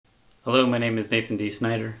Hello, my name is Nathan D.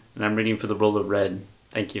 Snyder, and I'm reading for the role of Red.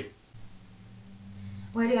 Thank you.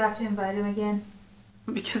 Why do you have to invite him again?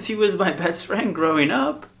 Because he was my best friend growing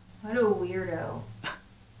up. What a weirdo.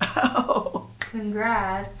 Oh,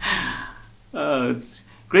 Congrats. it's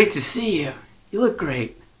great to see you. You look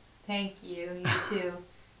great. Thank you, you too.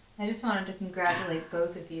 I just wanted to congratulate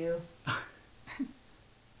both of you.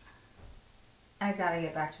 I gotta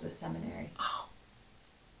get back to the seminary. Oh,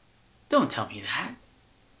 don't tell me that.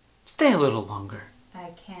 Stay a little longer. I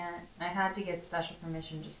can't. I had to get special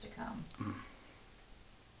permission just to come.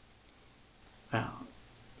 Well,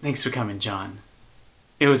 thanks for coming, John.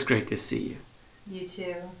 It was great to see you. You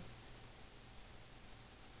too.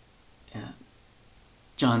 Yeah.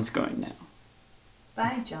 John's going now.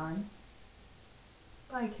 Bye, John.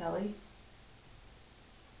 Bye, Kelly.